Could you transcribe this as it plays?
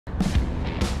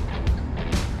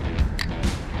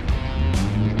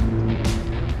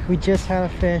We just had a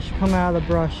fish come out of the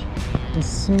brush and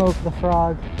smoke the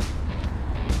frog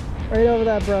right over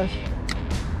that brush.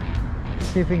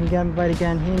 See if we can get him to bite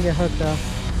again. He didn't get hooked though.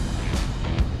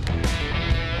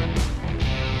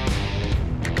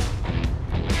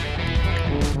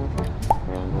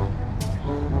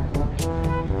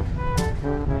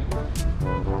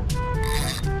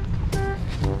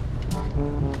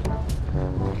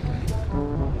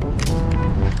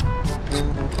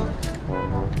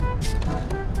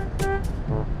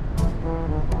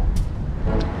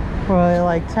 We're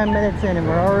like 10 minutes in and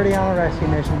we're already on a rescue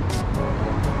mission.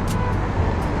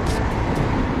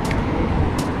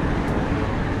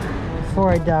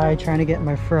 Before I die trying to get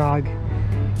my frog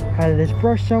out of this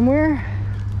brush somewhere,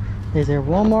 there's a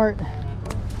Walmart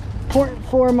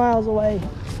 0.4 miles away.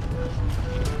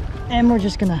 And we're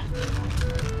just gonna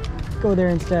go there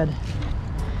instead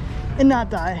and not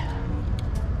die.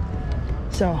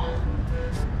 So,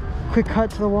 quick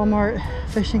cut to the Walmart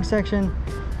fishing section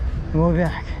and we'll be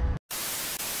back.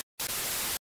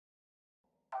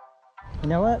 You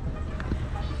know what?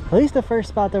 At least the first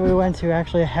spot that we went to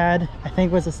actually had, I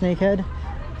think was a snakehead,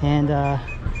 and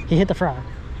he hit the frog.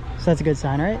 So that's a good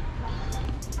sign, right?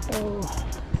 Oh,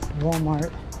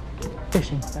 Walmart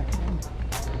fishing section.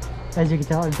 As you can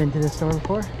tell, I've been to this store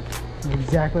before. I know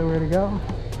exactly where to go,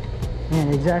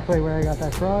 and exactly where I got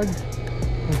that frog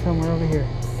is somewhere over here.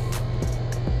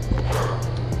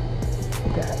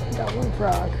 Got one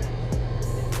frog.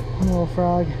 One little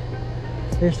frog.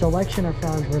 Their selection of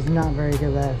frogs was not very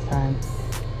good last time,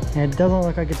 and it doesn't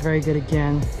look like it's very good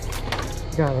again.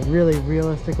 Got a really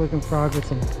realistic looking frog with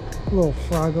some little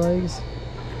frog legs.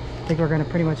 I think we're gonna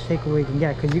pretty much take what we can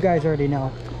get, because you guys already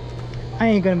know I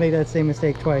ain't gonna make that same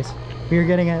mistake twice. We are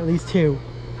getting at least 2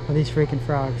 of these freaking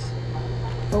frogs.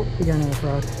 Oh, we got another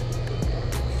frog.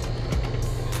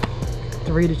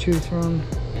 3 to choose from.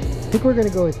 I think we're gonna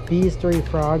go with these 3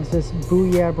 frogs. This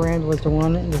Booyah brand was the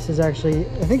one, and this is actually,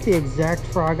 I think, the exact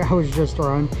frog I was just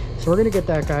throwing. So we're gonna get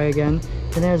that guy again.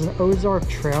 Then there's an Ozark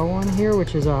Trail one here,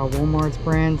 which is Walmart's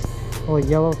brand. A little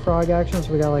yellow frog action.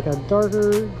 So we got like a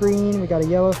darker green, we got a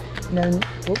yellow, and then,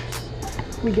 whoops,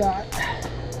 we got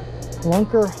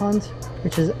Lunker Hunt,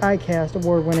 which is ICAST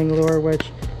award-winning lure,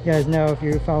 which you guys know if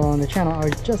you follow on the channel. I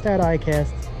was just at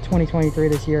ICAST 2023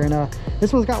 this year, and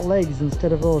this one's got legs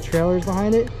instead of little trailers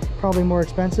behind it. Probably more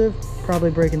expensive,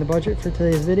 probably breaking the budget for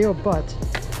today's video, but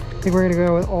I think we're gonna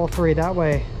go with all 3. That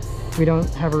way we don't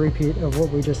have a repeat of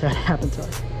what we just had happen to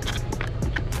us.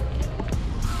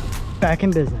 Back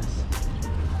in business.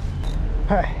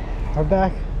 All right, we're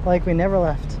back like we never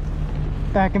left.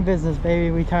 Back in business,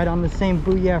 baby. We tied on the same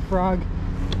Booyah frog,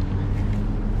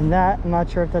 and that, I'm not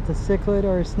sure if that's a cichlid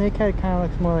or a snakehead. Kind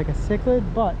of looks more like a cichlid,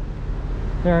 but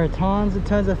there are tons and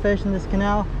tons of fish in this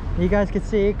canal. You guys can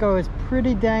see it goes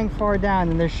pretty dang far down,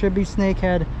 and there should be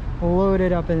snakehead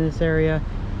loaded up in this area.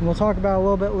 And we'll talk about a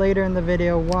little bit later in the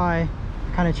video why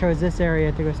I kind of chose this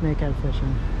area to go snakehead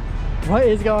fishing. What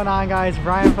is going on, guys?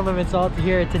 Ryan from Livin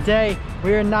here. Today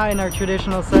we are not in our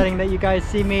traditional setting that you guys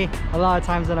see me a lot of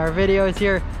times in our videos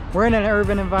here. We're in an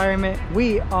urban environment.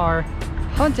 We are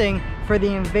hunting for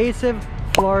the invasive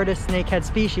Florida snakehead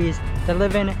species that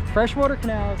live in freshwater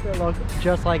canals that look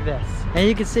just like this. And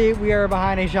you can see we are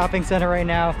behind a shopping center right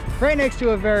now, right next to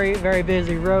a very, very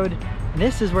busy road. And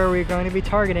this is where we're going to be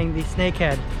targeting the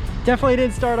snakehead. Definitely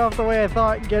didn't start off the way I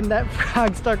thought, getting that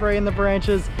frog stuck right in the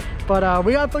branches. But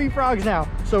we got 3 frogs now,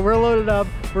 so we're loaded up.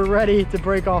 We're ready to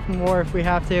break off more if we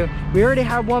have to. We already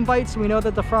had 1 bite, so we know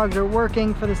that the frogs are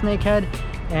working for the snakehead.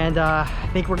 And I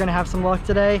think we're gonna have some luck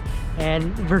today,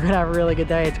 and we're gonna have a really good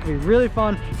day. It's gonna be really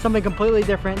fun, something completely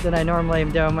different than I normally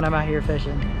am doing when I'm out here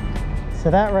fishing. So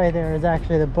that right there is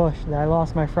actually the bush that I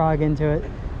lost my frog into it.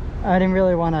 I didn't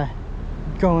really wanna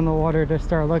go in the water to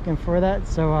start looking for that,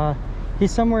 so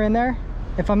he's somewhere in there.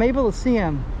 If I'm able to see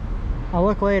him, I'll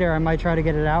look later. I might try to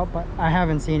get it out, but I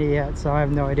haven't seen it yet, so I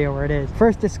have no idea where it is.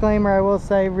 First disclaimer I will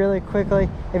say really quickly,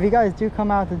 if you guys do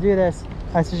come out to do this,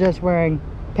 I suggest wearing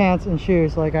pants and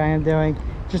shoes like I am doing,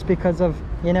 just because of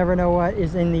you never know what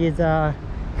is in these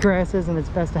grasses, and it's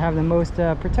best to have the most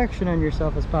protection on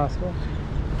yourself as possible.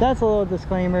 That's a little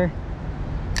disclaimer.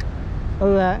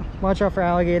 Other than that, watch out for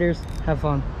alligators, have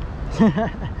fun.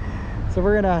 So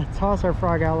we're gonna toss our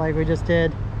frog out like we just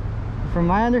did. From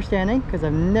my understanding, because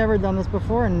I've never done this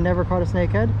before and never caught a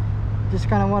snakehead, just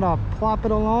kind of want to plop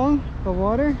it along the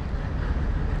water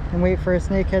and wait for a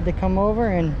snakehead to come over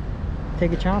and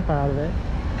take a chomp out of it.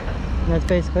 And that's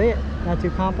basically it. Not too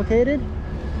complicated.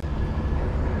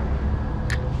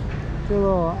 Do a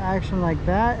little action like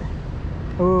that.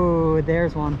 Oh,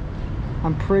 there's one.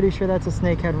 I'm pretty sure that's a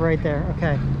snakehead right there.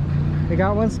 Okay, we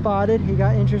got one spotted. He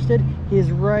got interested. He's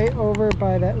right over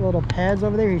by that little pads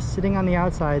over there. He's sitting on the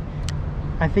outside.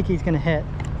 I think he's gonna hit.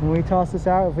 When we toss this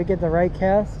out, if we get the right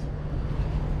cast,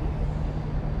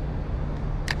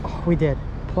 oh, we did.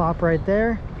 Plop right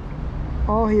there.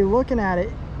 Oh, he's looking at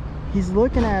it. He's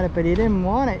looking at it, but he didn't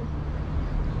want it.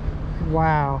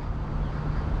 Wow.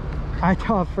 I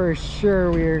thought for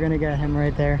sure we were gonna get him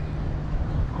right there.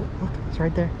 Oh, look, it's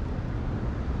right there.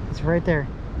 It's right there.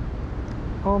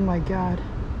 Oh my God.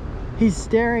 He's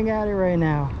staring at it right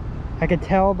now. I could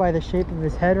tell by the shape of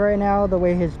his head right now, the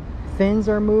way his fins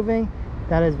are moving,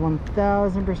 that is 1000%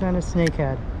 a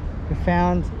snakehead. We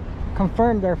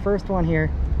confirmed our first one here.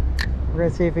 We're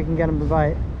gonna see if we can get him to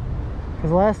bite.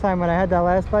 Because last time when I had that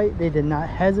last bite, they did not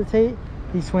hesitate.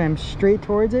 He swam straight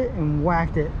towards it and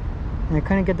whacked it. And I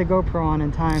couldn't get the GoPro on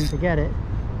in time to get it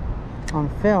on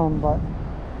film, but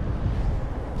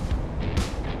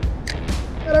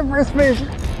got our first fish.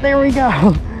 There we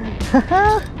go.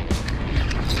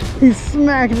 He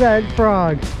smacked that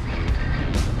frog.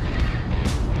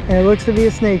 And it looks to be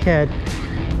a snakehead.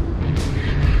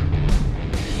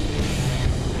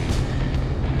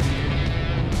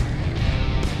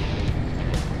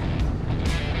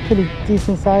 Pretty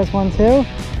decent sized one too.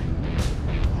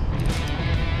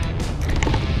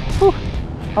 Whew.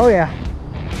 Oh yeah,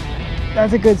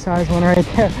 that's a good sized one right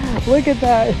there. Look at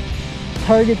that.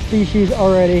 Target species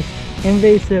already.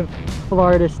 Invasive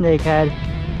Florida snakehead.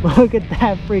 Look at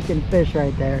that freaking fish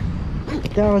right there.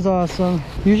 That was awesome.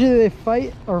 Usually they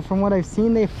fight, or from what I've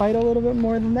seen, they fight a little bit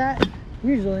more than that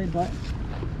usually, but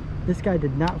this guy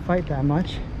did not fight that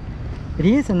much. But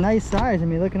he is a nice size. I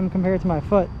mean, look at him compared to my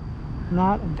foot.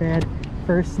 Not a bad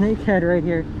first snakehead right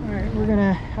here. All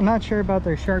right, I'm not sure about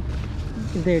their sharp,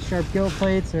 if they have sharp gill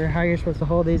plates or how you're supposed to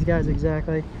hold these guys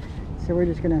exactly. So we're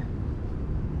just gonna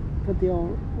put the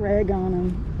old rag on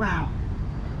them. Wow,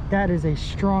 that is a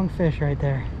strong fish right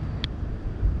there.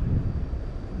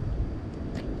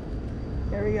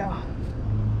 There we go.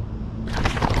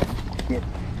 Get.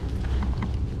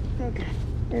 Okay,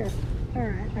 there. All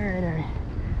right.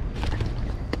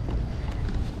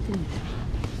 Jeez.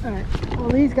 All right, well,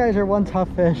 these guys are one tough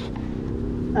fish.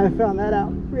 I found that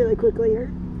out really quickly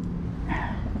here.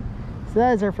 So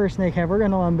that is our first snakehead. We're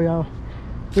gonna let him go.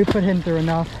 We put him through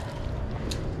enough.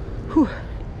 Whew.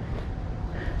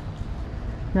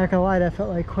 Not gonna lie, that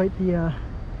felt like quite the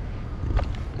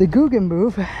Guggen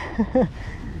move.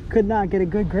 Could not get a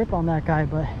good grip on that guy,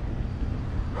 but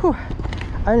whew,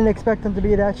 I didn't expect him to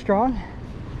be that strong.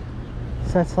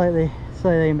 So that's slightly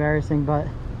embarrassing, but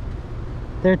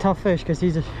they're tough fish because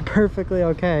he's perfectly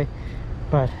okay.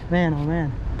 But man, oh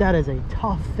man, that is a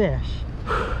tough fish.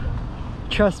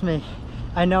 Trust me,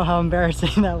 I know how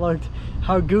embarrassing that looked,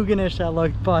 how Guggenish that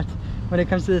looked, but when it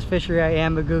comes to this fishery, I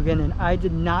am a Guggen, and I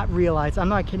did not realize, I'm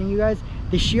not kidding you guys,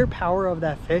 the sheer power of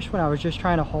that fish when I was just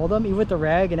trying to hold him, even with the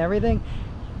rag and everything.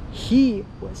 He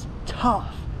was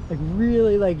tough, like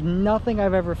really, like nothing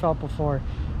I've ever felt before.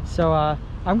 So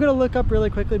I'm gonna look up really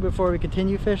quickly before we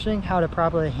continue fishing how to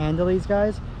properly handle these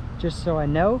guys, just so I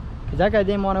know, because that guy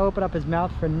didn't want to open up his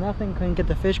mouth for nothing, couldn't get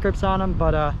the fish grips on him.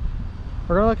 But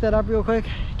we're gonna look that up real quick,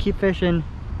 keep fishing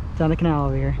down the canal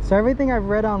over here. So everything I've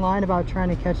read online about trying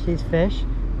to catch these fish,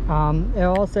 it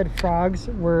all said frogs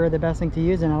were the best thing to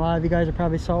use, and a lot of you guys are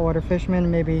probably saltwater fishermen,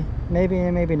 maybe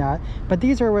not, but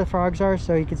these are where frogs are.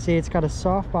 So you can see it's got a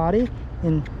soft body,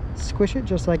 and squish it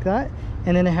just like that,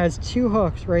 and then it has two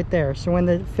hooks right there. So when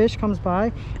the fish comes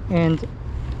by and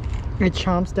it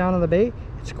chomps down on the bait,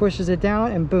 it squishes it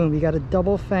down, and boom, you got a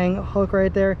double fang hook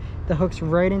right there. The hook's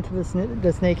right into the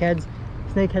snakeheads.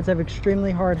 Snakeheads have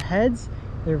extremely hard heads.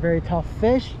 They're very tough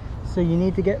fish, so you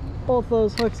need to get both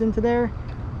those hooks into there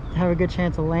to have a good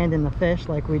chance of landing the fish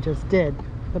like we just did.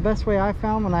 The best way I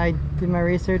found when I did my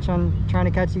research on trying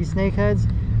to catch these snakeheads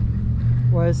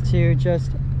was to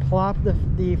just plop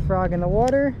the frog in the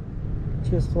water,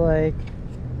 just like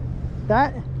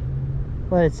that,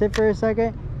 let it sit for a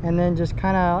second, and then just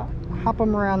kind of hop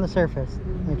them around the surface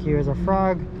like he was a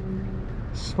frog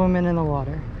swimming in the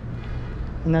water.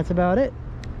 And that's about it.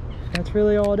 That's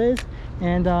really all it is.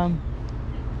 And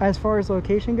as far as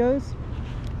location goes,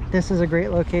 this is a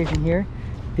great location here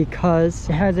because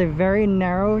it has a very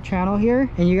narrow channel here,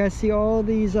 and you guys see all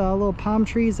these little palm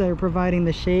trees that are providing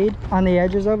the shade on the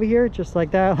edges over here, just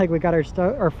like that, like we got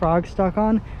our frog stuck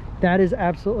on. That is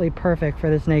absolutely perfect for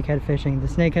the snakehead fishing. The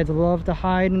snakeheads love to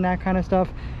hide and that kind of stuff,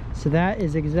 so that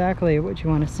is exactly what you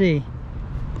want to see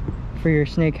for your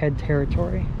snakehead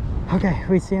territory. Okay,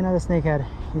 we see another snakehead.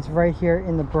 He's right here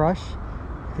in the brush.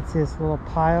 You can see this little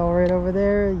pile right over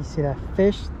there. You see that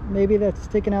fish maybe that's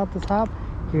sticking out the top.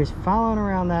 He was following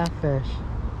around that fish.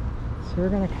 So we're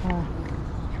gonna kind of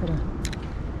try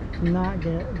to not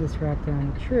get this wrapped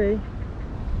around the tree.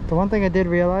 The one thing I did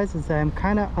realize is that I'm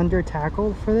kind of under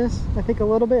tackled for this, I think a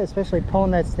little bit, especially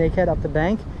pulling that snakehead up the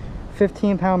bank.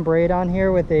 15-pound braid on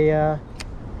here with a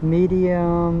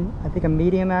medium, I think a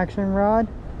medium action rod.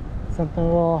 Something a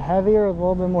little heavier, a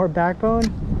little bit more backbone.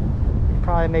 Would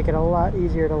probably make it a lot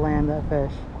easier to land that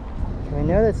fish. Okay, I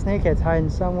know that snakehead's hiding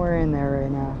somewhere in there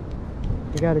right now.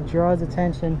 You got to draw his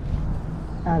attention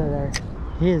out of there.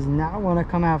 He does not want to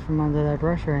come out from under that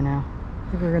brush right now.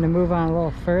 I think we're going to move on a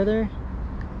little further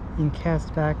and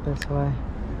cast back this way.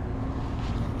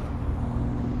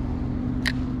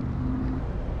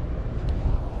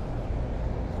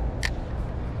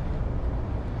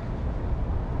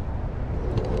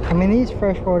 I mean, these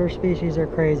freshwater species are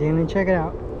crazy. I mean, check it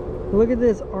out. Look at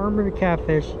this armored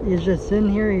catfish. He's just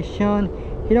sitting here, he's chilling.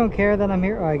 He don't care that I'm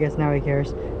here. Oh, I guess now he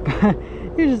cares. But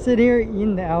he's just sitting here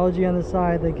eating the algae on the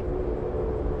side. Like,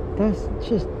 that's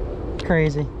just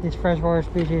crazy. These freshwater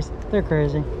species, they're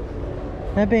crazy.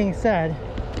 That being said,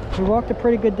 we walked a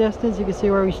pretty good distance. You can see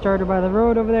where we started by the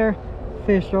road over there.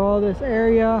 Fished all this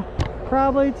area.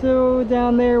 Probably to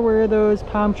down there where those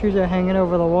palm trees are hanging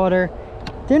over the water.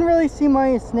 Didn't really see my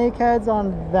snakeheads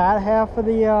on that half of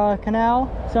the canal.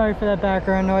 Sorry for that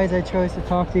background noise. I chose to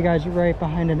talk to you guys right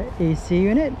behind an AC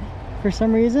unit for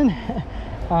some reason.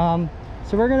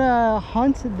 So we're gonna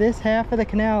hunt this half of the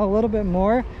canal a little bit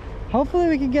more. Hopefully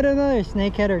we can get another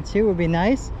snakehead or two, would be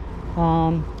nice.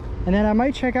 And then I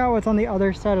might check out what's on the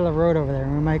other side of the road over there.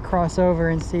 We might cross over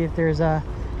and see if there's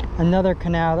another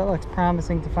canal that looks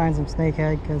promising to find some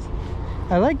snakehead, because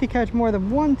I like to catch more than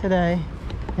one today.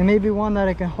 And maybe one that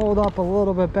I can hold up a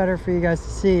little bit better for you guys to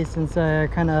see, since I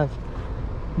kind of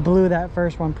blew that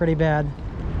first one pretty bad.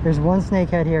 There's one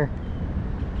snakehead here.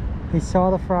 He saw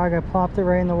the frog, I plopped it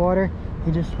right in the water.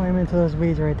 He just swam into those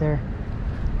weeds right there.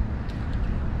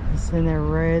 He's sitting there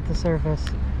right at the surface.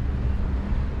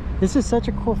 This is such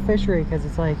a cool fishery because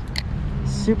it's like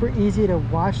super easy to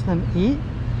watch them eat,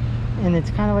 and it's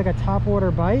kind of like a top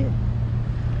water bite.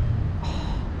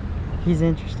 Oh, he's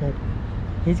interested.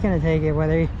 He's gonna take it,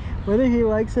 whether he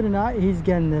likes it or not. He's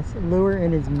getting this lure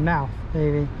in his mouth,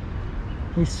 baby.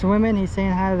 He's swimming. He's saying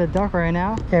hi to the duck right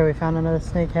now. Okay, we found another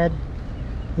snakehead.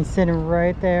 He's sitting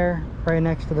right there, right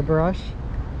next to the brush.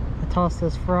 I tossed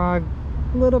this frog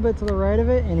a little bit to the right of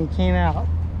it, and he came out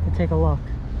to take a look.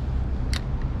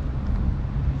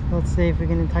 Let's see if we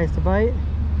can entice the bite.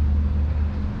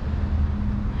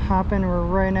 Hopping, we're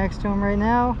right next to him right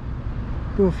now.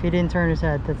 Oof, he didn't turn his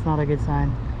head. That's not a good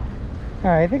sign. All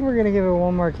right, I think we're gonna give it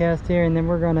one more cast here, and then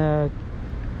we're gonna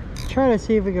try to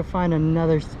see if we can find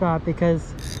another spot,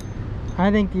 because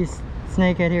I think these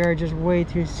snakehead here are just way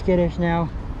too skittish now.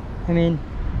 I mean,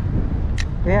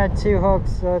 we had 2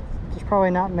 hooks, so there's probably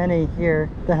not many here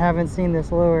that haven't seen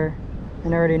this lure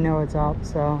and already know it's up,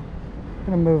 so I'm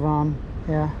gonna move on.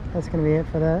 Yeah, that's gonna be it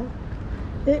for that.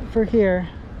 It for here.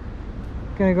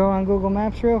 Gonna go on Google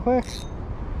Maps real quick,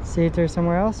 see if there's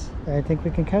somewhere else that I think we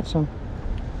can catch them.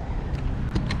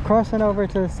 Crossing over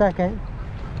to the second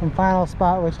and final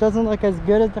spot, which doesn't look as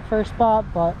good as the first spot,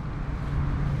 but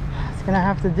it's gonna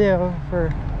have to do for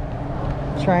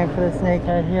trying for the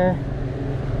snakehead here.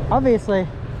 Obviously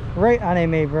right on a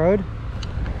main road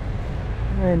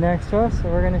right next to us, so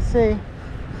we're gonna see if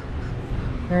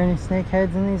there are any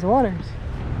snakeheads in these waters.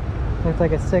 Looks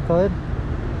like a cichlid.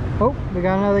 Oh, we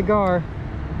got another gar.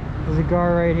 There's a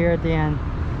gar right here at the end.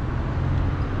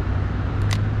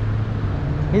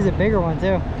 He's a bigger one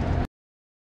too.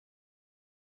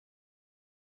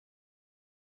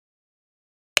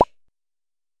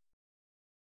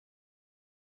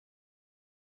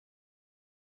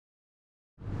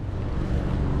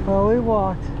 Well, we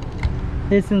walked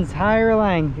this entire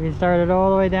length. We started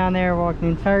all the way down there, walked the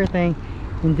entire thing,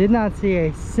 and did not see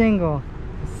a single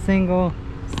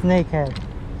snakehead.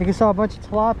 I think I saw a bunch of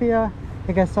tilapia. I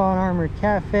think I saw an armored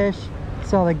catfish.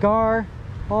 Saw the gar,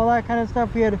 all that kind of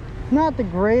stuff. We had not the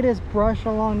greatest brush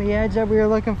along the edge that we were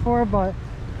looking for, but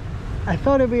I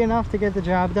thought it'd be enough to get the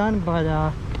job done, but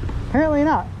apparently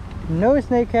not. No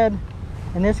snakehead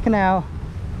in this canal.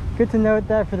 Good to note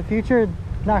that for the future,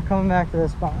 not coming back to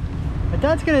this spot. But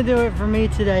that's gonna do it for me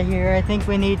today here. I think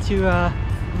we need to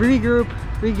regroup,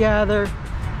 regather,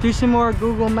 do some more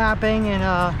Google mapping,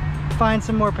 and find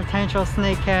some more potential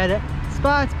snakehead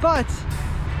spots. But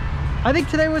I think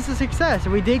today was a success.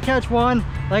 We did catch one.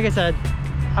 Like I said,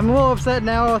 I'm a little upset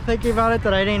now thinking about it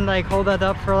that I didn't like hold that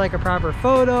up for like a proper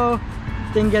photo,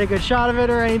 didn't get a good shot of it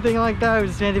or anything like that.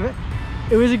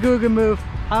 It was a Google move.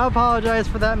 I apologize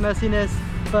for that messiness,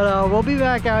 but we'll be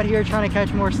back out here trying to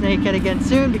catch more snakehead again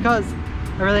soon, because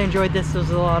I really enjoyed this. This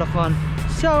was a lot of fun.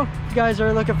 So if you guys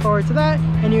are looking forward to that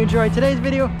and you enjoyed today's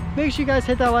video, make sure you guys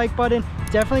hit that like button.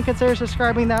 Definitely consider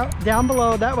subscribing down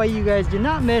below. That way you guys do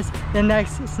not miss the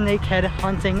next snakehead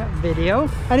hunting video.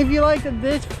 And if you liked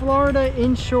this Florida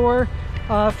inshore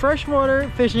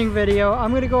freshwater fishing video,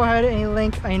 I'm going to go ahead and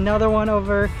link another one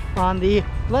over on the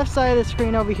left side of the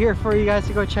screen over here for you guys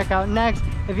to go check out next.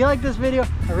 If you like this video,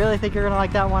 I really think you're going to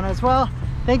like that one as well.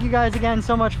 Thank you guys again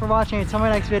so much for watching. Until my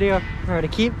next video, remember to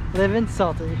keep living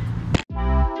salty.